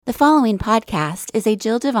The following podcast is a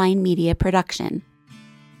Jill Devine Media production.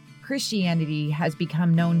 Christianity has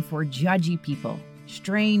become known for judgy people,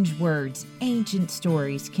 strange words, ancient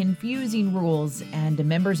stories, confusing rules, and a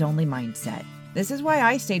members-only mindset. This is why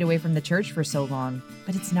I stayed away from the church for so long,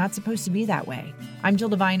 but it's not supposed to be that way. I'm Jill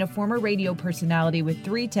Devine, a former radio personality with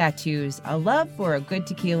 3 tattoos, a love for a good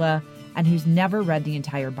tequila, and who's never read the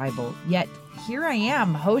entire Bible. Yet, here I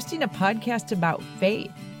am, hosting a podcast about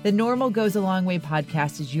faith. The Normal Goes a Long Way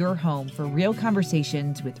podcast is your home for real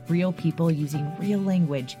conversations with real people using real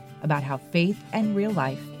language about how faith and real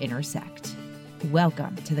life intersect.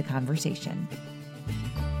 Welcome to the conversation.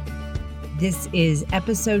 This is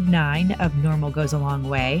episode 9 of Normal Goes a Long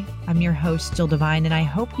Way. I'm your host, Jill Devine, and I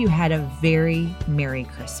hope you had a very Merry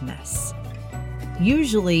Christmas.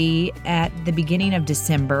 Usually at the beginning of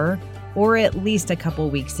December, or at least a couple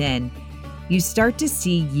weeks in, you start to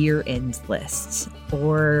see year-end lists,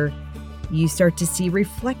 or you start to see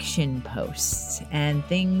reflection posts and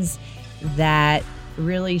things that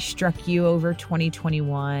really struck you over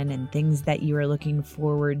 2021 and things that you are looking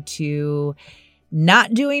forward to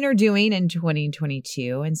not doing or doing in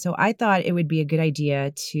 2022. And so I thought it would be a good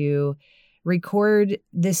idea to record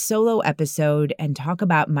this solo episode and talk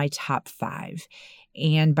about my top 5.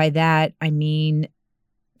 And by that, I mean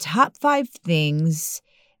top 5 things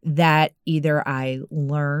that either I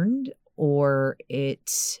learned or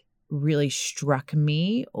it really struck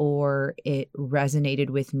me or it resonated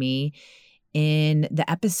with me in the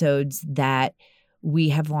episodes that we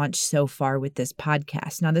have launched so far with this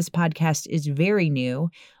podcast. Now, this podcast is very new.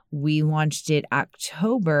 We launched it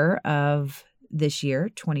October of this year,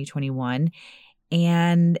 2021.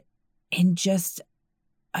 And in just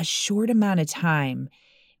a short amount of time,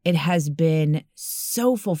 it has been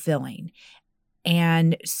so fulfilling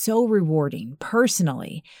and so rewarding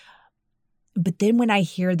personally. But then when I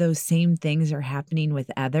hear those same things are happening with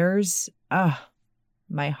others,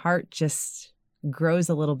 my heart just grows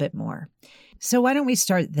a little bit more. So why don't we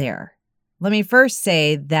start there? Let me first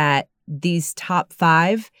say that these top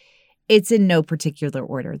 5, it's in no particular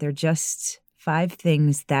order. They're just 5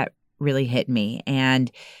 things that really hit me.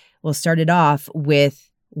 And we'll start it off with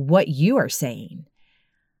what you are saying.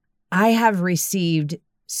 I have received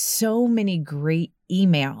so many great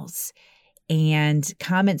emails and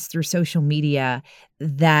comments through social media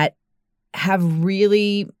that have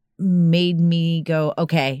really made me go,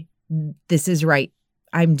 okay, this is right.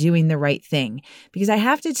 I'm doing the right thing. Because I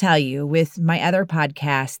have to tell you, with my other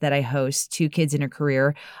podcast that I host, 2 Kids in a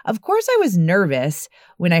Career, of course I was nervous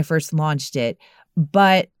when I first launched it,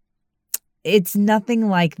 but it's nothing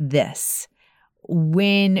like this.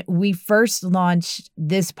 When we first launched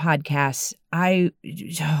this podcast, I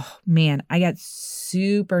got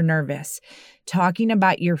super nervous. Talking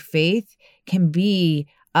about your faith can be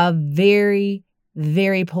a very,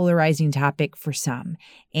 very polarizing topic for some,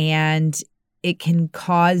 and it can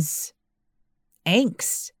cause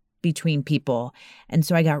angst between people. And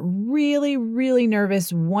so I got really, really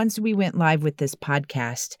nervous once we went live with this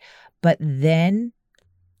podcast. But then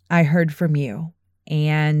I heard from you,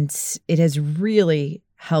 and it has really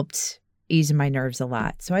helped ease my nerves a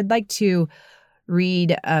lot. So I'd like to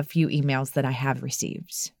read a few emails that I have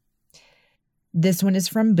received. This one is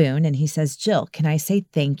from Boone, and he says, Jill, can I say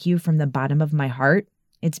thank you from the bottom of my heart?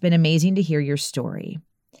 It's been amazing to hear your story.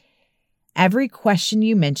 Every question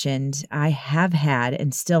you mentioned, I have had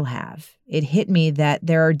and still have. It hit me that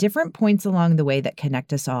there are different points along the way that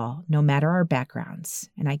connect us all, no matter our backgrounds,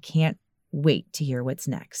 and I can't wait to hear what's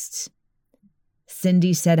next.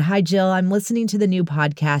 Cindy said, Hi, Jill. I'm listening to the new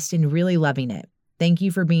podcast and really loving it. Thank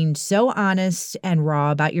you for being so honest and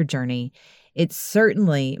raw about your journey. It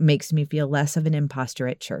certainly makes me feel less of an imposter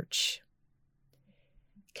at church.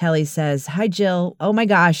 Kelly says, Hi, Jill. Oh my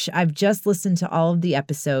gosh, I've just listened to all of the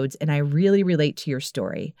episodes and I really relate to your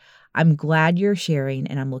story. I'm glad you're sharing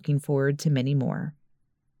and I'm looking forward to many more.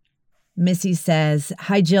 Missy says,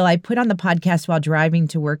 Hi, Jill. I put on the podcast while driving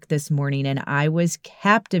to work this morning and I was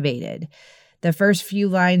captivated. The first few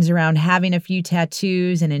lines around having a few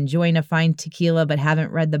tattoos and enjoying a fine tequila but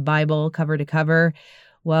haven't read the Bible cover to cover.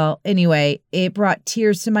 Well, anyway, it brought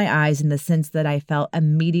tears to my eyes in the sense that I felt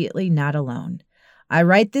immediately not alone. I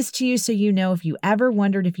write this to you so you know if you ever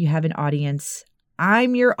wondered if you have an audience,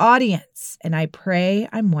 I'm your audience, and I pray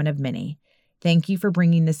I'm one of many. Thank you for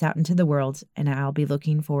bringing this out into the world, and I'll be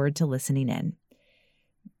looking forward to listening in.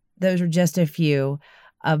 Those are just a few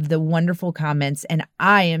of the wonderful comments, and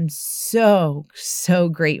I am so, so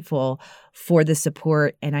grateful for the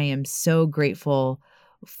support, and I am so grateful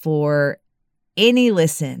for any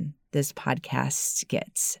listen this podcast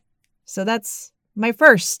gets. So that's my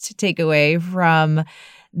first takeaway from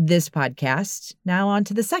this podcast. Now on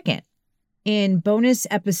to the second. In bonus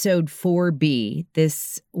episode 4B,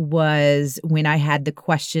 this was when I had the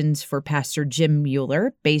questions for Pastor Jim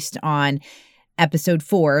Mueller based on episode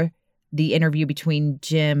 4, the interview between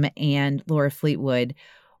Jim and Laura Fleetwood.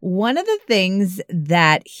 One of the things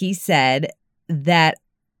that he said that,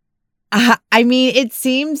 it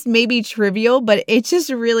seems maybe trivial, but it just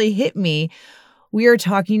really hit me. We are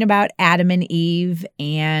talking about Adam and Eve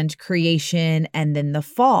and creation and then the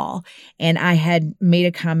fall. And I had made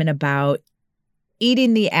a comment about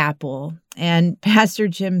eating the apple. And Pastor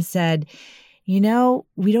Jim said, we don't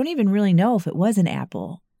even really know if it was an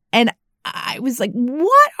apple. And I was like,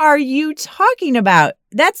 what are you talking about?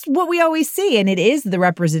 That's what we always see. And it is the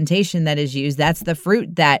representation that is used. That's the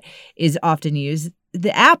fruit that is often used,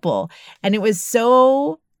 the apple. And it was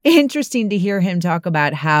so interesting to hear him talk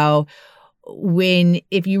about how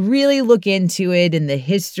if you really look into it and the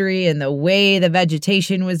history and the way the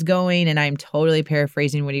vegetation was going, and I'm totally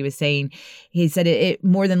paraphrasing what he was saying, he said it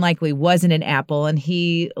more than likely wasn't an apple, and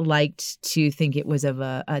he liked to think it was of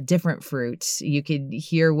a different fruit. You could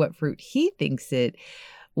hear what fruit he thinks it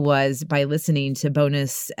was by listening to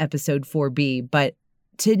bonus episode 4B, but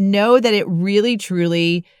to know that it really,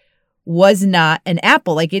 truly was not an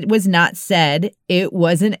apple, like it was not said it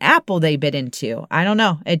was an apple they bit into. I don't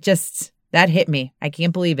know. That hit me. I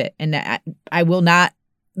can't believe it. And I will not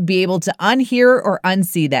be able to unhear or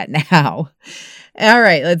unsee that now. All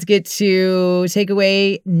right, let's get to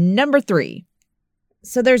takeaway number 3.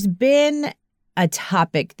 So there's been a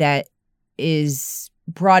topic that is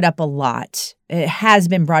brought up a lot. It has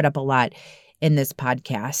been brought up a lot in this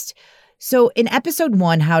podcast. So in episode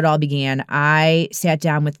 1, How It All Began, I sat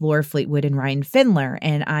down with Laura Fleetwood and Ryan Findler,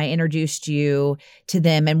 and I introduced you to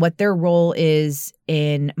them and what their role is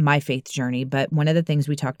in my faith journey. But one of the things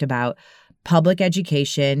we talked about, public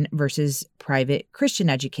education versus private Christian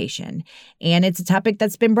education. And it's a topic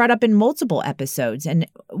that's been brought up in multiple episodes. And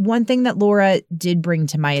one thing that Laura did bring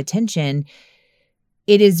to my attention,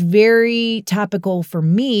 it is very topical for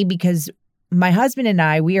me because my husband and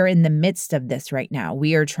I, we are in the midst of this right now.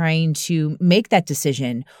 We are trying to make that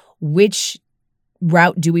decision. Which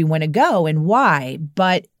route do we want to go and why?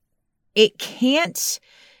 But it can't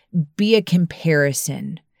be a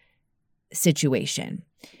comparison situation.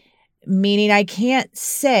 Meaning I can't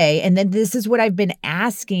say, and then this is what I've been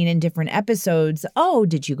asking in different episodes. Oh,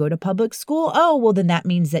 did you go to public school? Oh, well, then that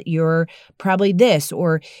means that you're probably this.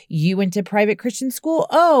 Or you went to private Christian school?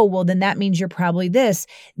 Oh, well, then that means you're probably this.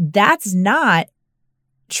 That's not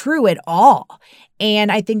true at all.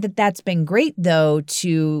 And I think that that's been great, though,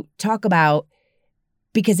 to talk about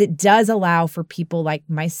because it does allow for people like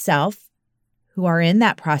myself who are in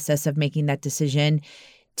that process of making that decision,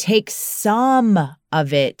 take some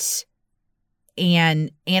of it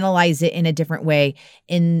and analyze it in a different way,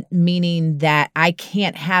 in meaning that I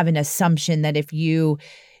can't have an assumption that if you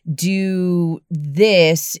do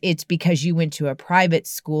this, it's because you went to a private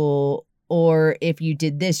school, or if you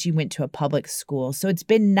did this, you went to a public school. So it's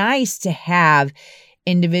been nice to have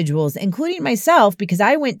individuals, including myself, because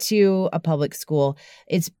I went to a public school.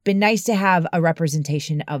 It's been nice to have a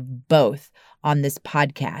representation of both on this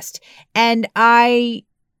podcast. And I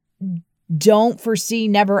don't foresee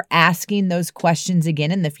never asking those questions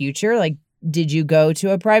again in the future. Like, did you go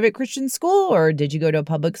to a private Christian school or did you go to a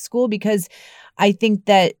public school? Because I think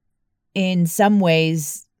that in some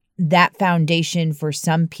ways, that foundation for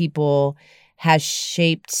some people has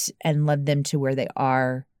shaped and led them to where they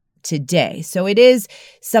are today. So it is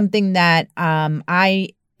something that I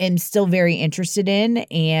am still very interested in,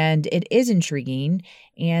 and it is intriguing.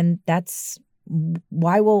 And that's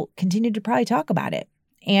why we'll continue to probably talk about it.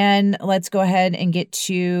 And let's go ahead and get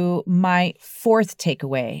to my 4th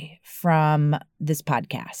takeaway from this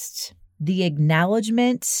podcast. The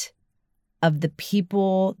acknowledgement of the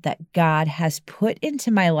people that God has put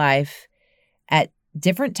into my life at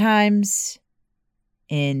different times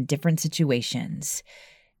in different situations,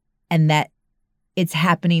 and that it's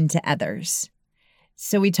happening to others.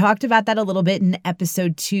 So we talked about that a little bit in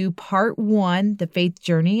episode 2, part 1, the faith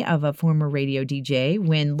journey of a former radio DJ,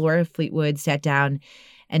 when Laura Fleetwood sat down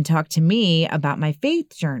and talked to me about my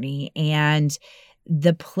faith journey and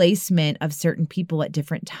the placement of certain people at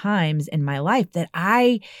different times in my life that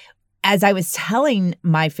as I was telling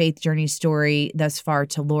my faith journey story thus far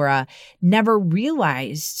to Laura, never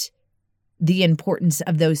realized the importance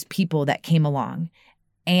of those people that came along.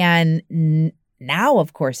 And now,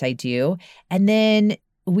 of course, I do. And then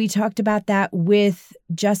we talked about that with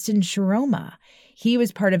Justin Sharoma. He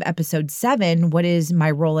was part of episode 7, What is My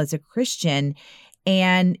Role as a Christian?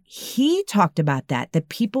 And he talked about that, the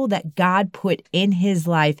people that God put in his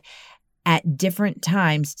life at different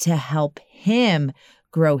times to help him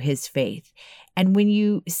grow his faith. And when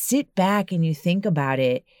you sit back and you think about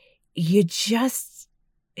it, you're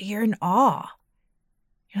in awe.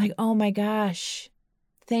 You're like, oh my gosh,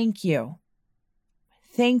 thank you.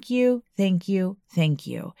 Thank you, thank you, thank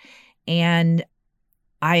you. And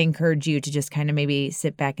I encourage you to just kind of maybe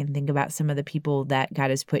sit back and think about some of the people that God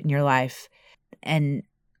has put in your life and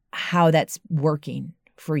how that's working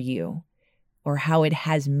for you or how it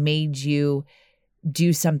has made you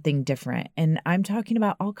do something different. And I'm talking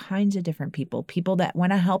about all kinds of different people that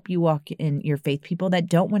want to help you walk in your faith, people that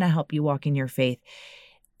don't want to help you walk in your faith.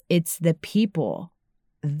 It's the people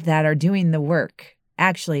that are doing the work.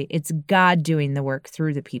 Actually, it's God doing the work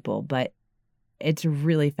through the people, but it's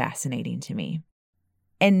really fascinating to me.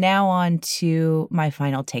 And now on to my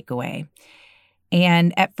final takeaway.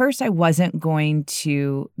 And at first I wasn't going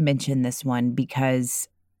to mention this one because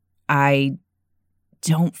I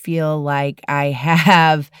don't feel like I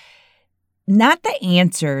have not the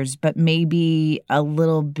answers, but maybe a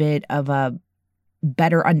little bit of a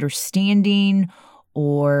better understanding,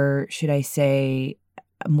 or should I say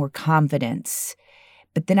more confidence.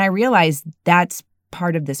 But then I realized that's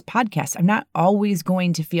part of this podcast. I'm not always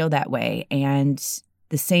going to feel that way. And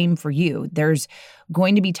the same for you. There's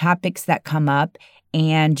going to be topics that come up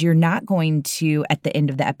and you're not going to, at the end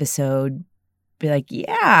of the episode, be like,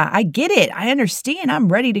 yeah, I get it. I understand. I'm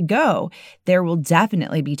ready to go. There will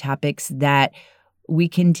definitely be topics that we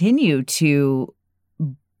continue to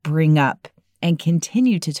bring up and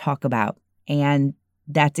continue to talk about. And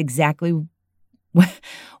that's exactly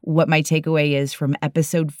what my takeaway is from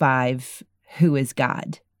episode 5, Who is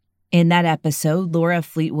God? In that episode, Laura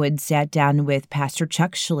Fleetwood sat down with Pastor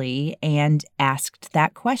Chuck Schlee and asked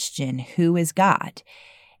that question, who is God?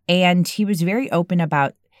 And he was very open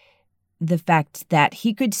about the fact that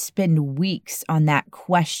he could spend weeks on that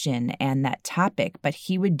question and that topic, but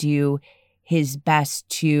he would do his best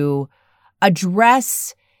to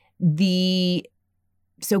address the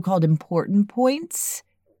so-called important points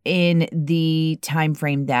in the time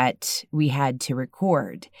frame that we had to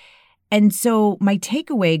record. And so my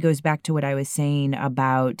takeaway goes back to what I was saying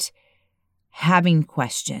about having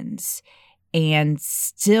questions and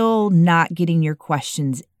still not getting your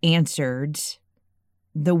questions answered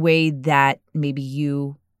the way that maybe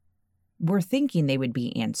you were thinking they would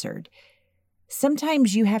be answered.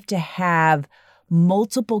 Sometimes you have to have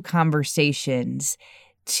multiple conversations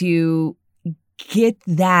to get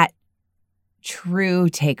that true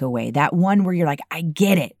takeaway, that one where you're like, I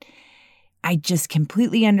get it. I just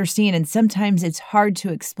completely understand. And sometimes it's hard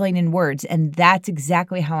to explain in words. And that's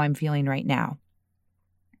exactly how I'm feeling right now.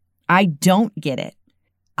 I don't get it.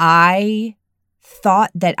 I thought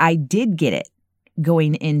that I did get it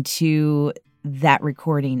going into that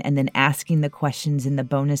recording and then asking the questions in the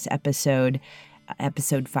bonus episode,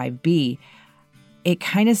 episode 5B. It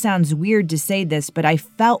kind of sounds weird to say this, but I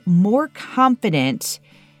felt more confident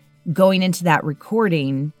going into that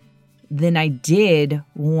recording than I did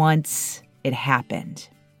once it happened.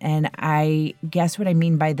 And I guess what I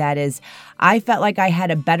mean by that is I felt like I had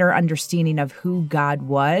a better understanding of who God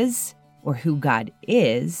was or who God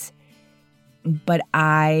is, but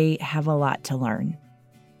I have a lot to learn.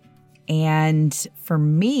 And for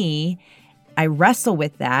me, I wrestle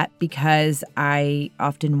with that because I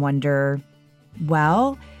often wonder,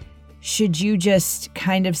 well, should you just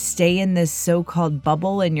kind of stay in this so-called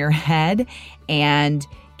bubble in your head and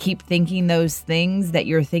keep thinking those things that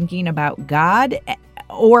you're thinking about God,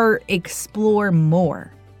 or explore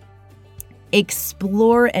more?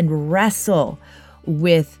 Explore and wrestle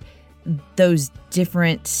with those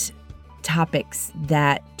different topics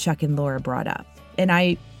that Chuck and Laura brought up. And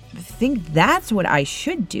I think that's what I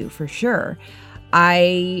should do for sure.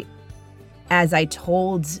 As I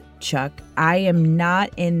told Chuck, I am not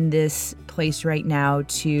in this place right now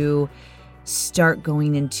to start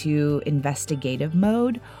going into investigative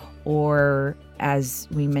mode or, as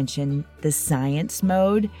we mentioned, the science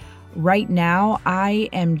mode. Right now, I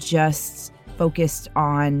am just focused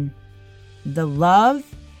on the love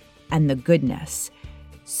and the goodness.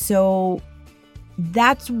 So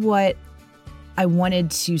that's what I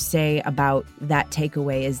wanted to say about that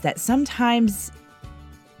takeaway, is that sometimes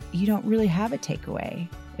you don't really have a takeaway,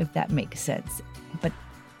 if that makes sense, but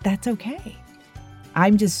that's okay.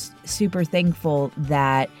 I'm just super thankful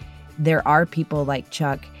that there are people like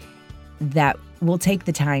Chuck that will take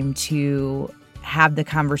the time to have the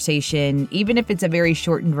conversation, even if it's a very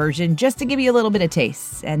shortened version, just to give you a little bit of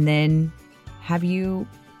taste and then have you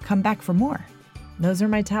come back for more. Those are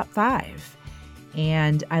my top 5.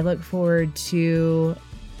 And I look forward to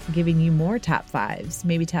giving you more top 5s,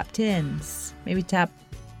 maybe top 10s, maybe top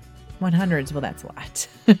 100s, well, that's a lot.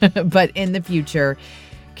 But in the future,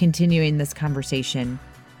 continuing this conversation,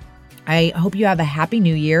 I hope you have a happy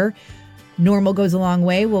new year. Normal Goes a Long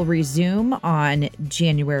Way will resume on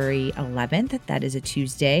January 11th. That is a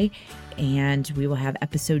Tuesday. And we will have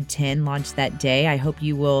episode 10 launched that day. I hope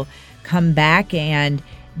you will come back and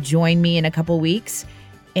join me in a couple weeks.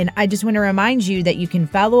 And I just want to remind you that you can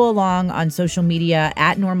follow along on social media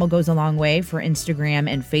at Normal Goes a Long Way for Instagram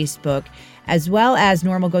and Facebook, as well as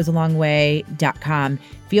normalgoesalongway.com.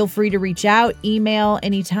 Feel free to reach out, email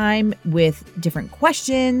anytime with different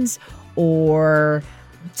questions or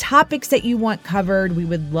topics that you want covered. We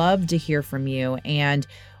would love to hear from you. And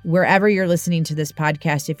wherever you're listening to this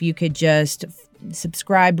podcast, if you could just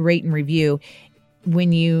subscribe, rate, and review.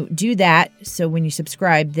 When you do that, so when you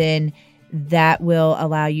subscribe, then that will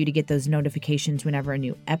allow you to get those notifications whenever a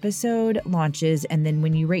new episode launches. And then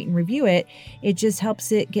when you rate and review it, it just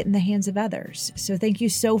helps it get in the hands of others. So thank you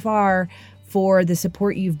so far for the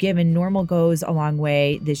support you've given Normal Goes a Long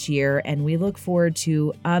Way this year. And we look forward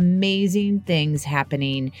to amazing things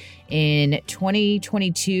happening in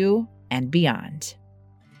 2022 and beyond.